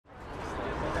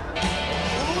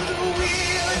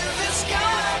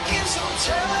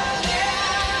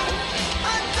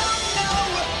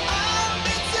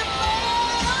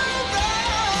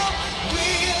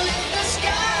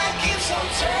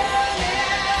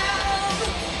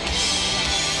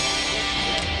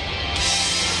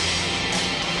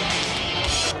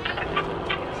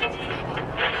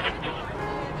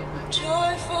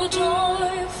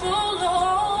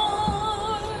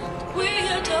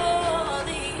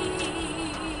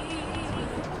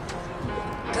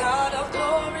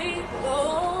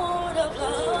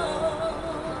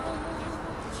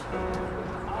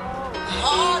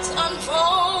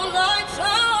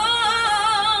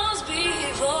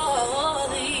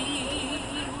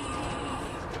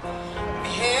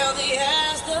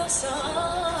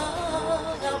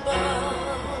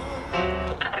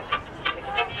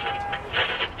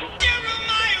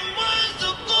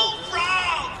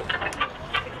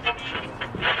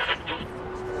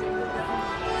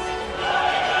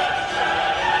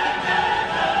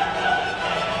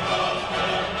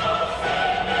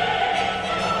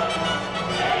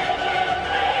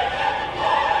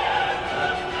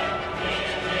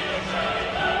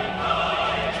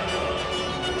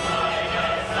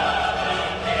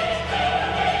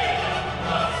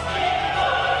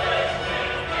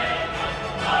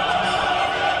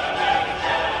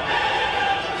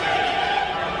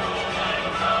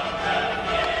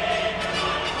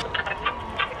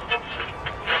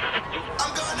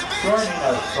Joining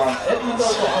us from Edmond,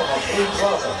 Oklahoma, please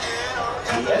welcome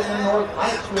the Edmond North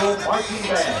High School Marching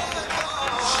Band.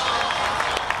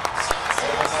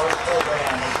 Edmond North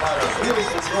program is titled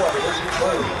Music Joy With You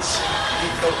Blues.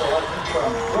 These special lessons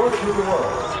from Joy to the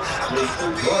World. They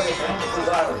include joy of family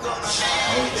desires.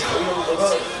 Music wheels of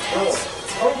us, joy,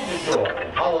 ode to joy,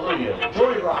 hallelujah,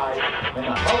 joyride, and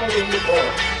the hallelujah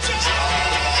chorus.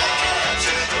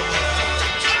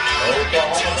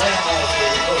 Oklahoma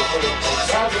Bandmasters Association is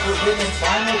proud to present in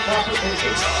final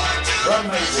competition. Drum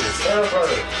major Sarah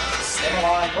Bird,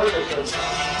 Emmeline Ferguson,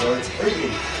 George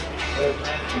Freebie, Ed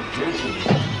Nancy Juicy,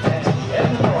 and the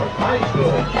Edmond North High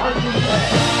School Marching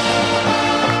Band.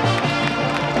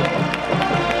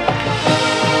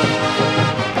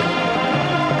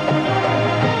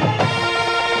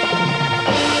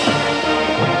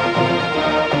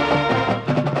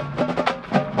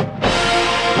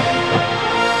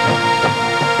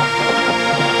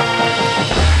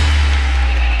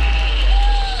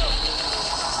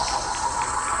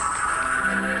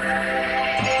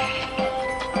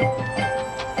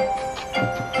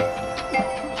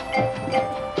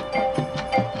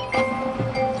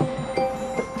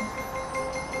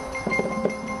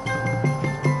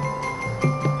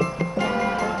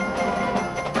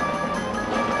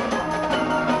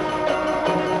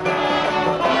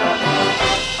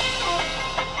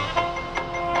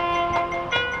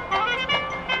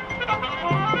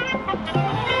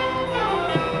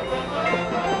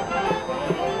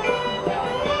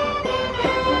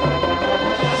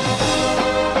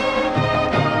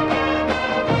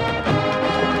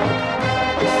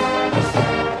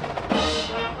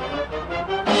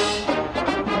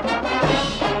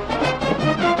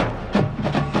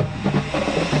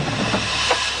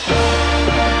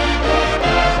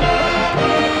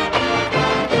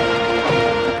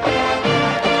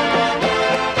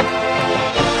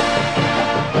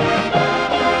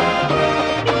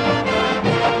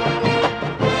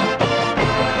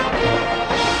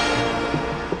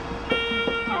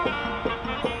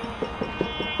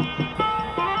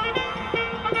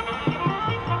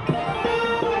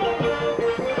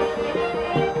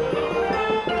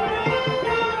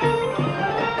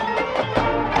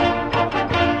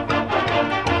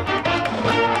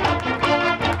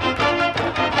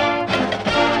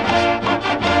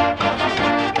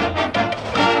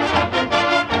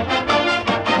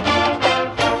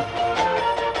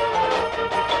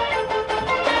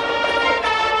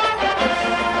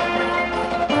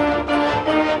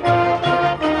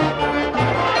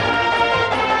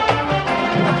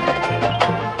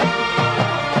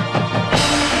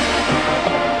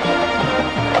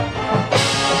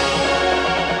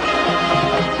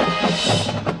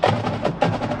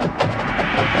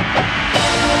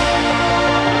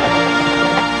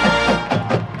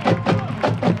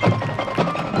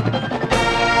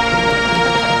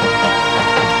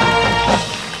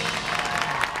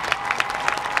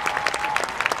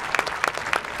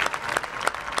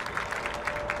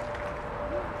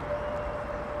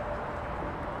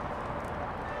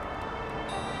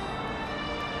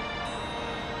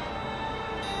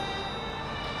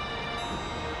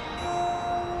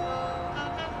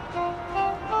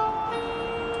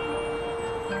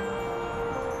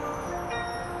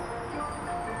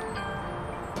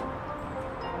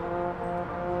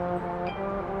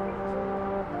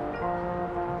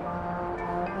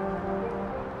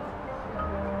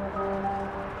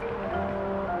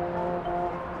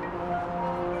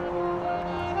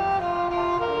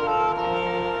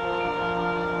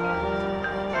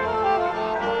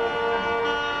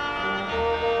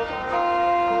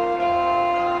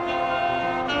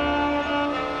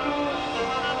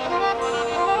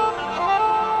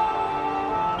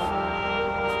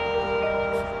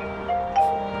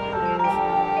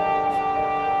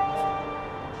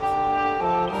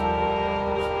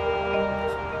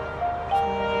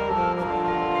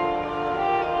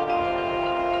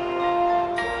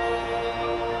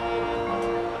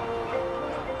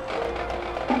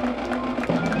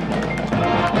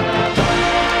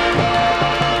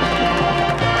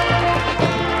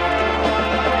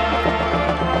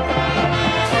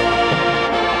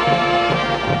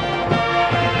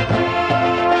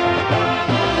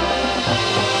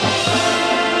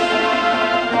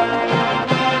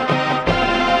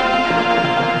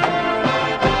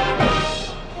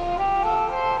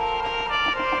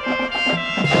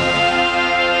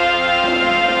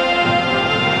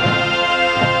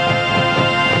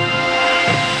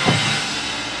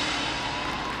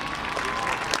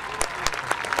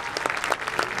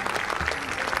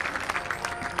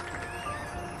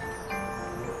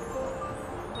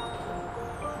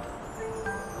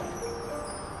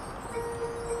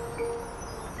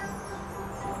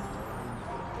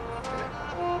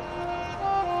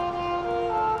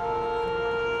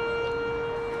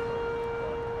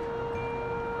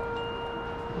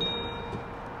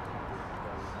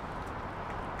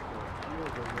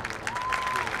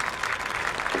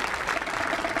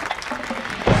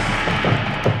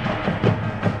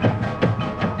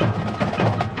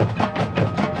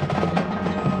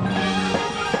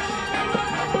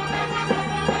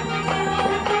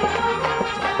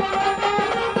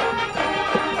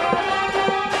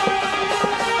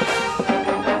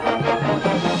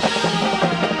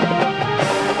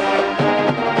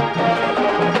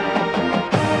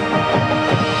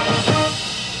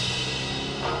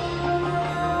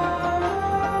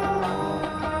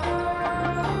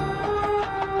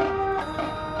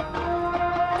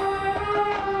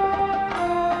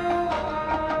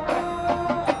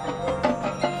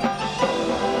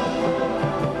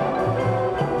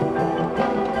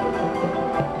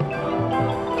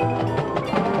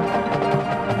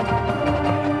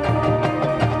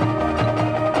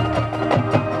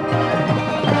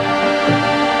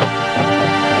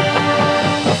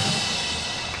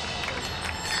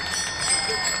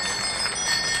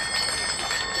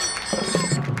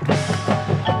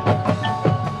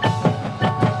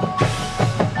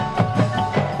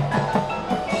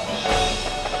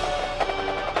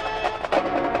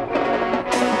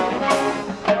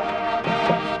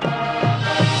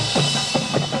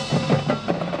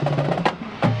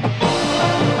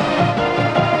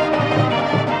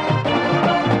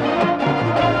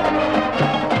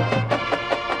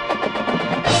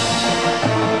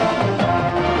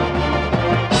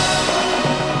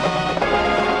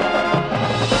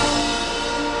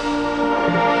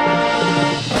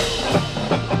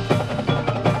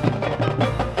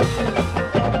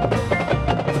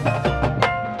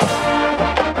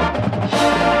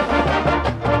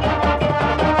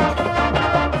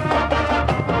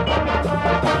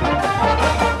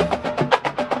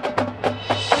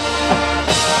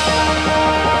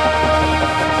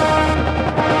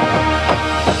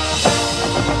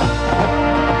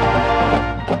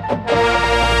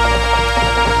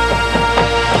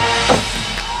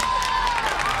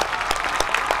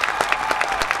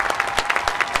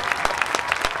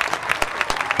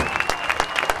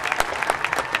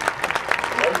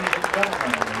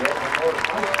 gentlemen, the Edmond North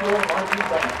High School Marching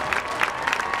Band.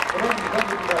 Put on the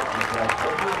introductions like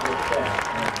Edward with staff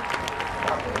and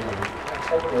Dr.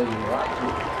 Overly Rocky,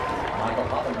 Michael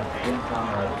Hoffman, Jim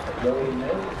Conrad, Joey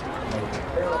Mills, Nathan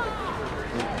Carroll,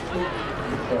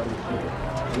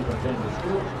 Superintendent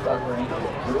School, Dr. Angel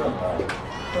Bruenwald,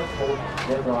 Principal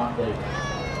Deborah Davis.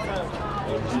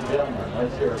 Ladies and gentlemen,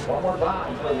 let's hear it one more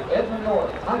time for the Edmond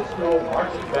North High School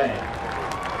Marching Band.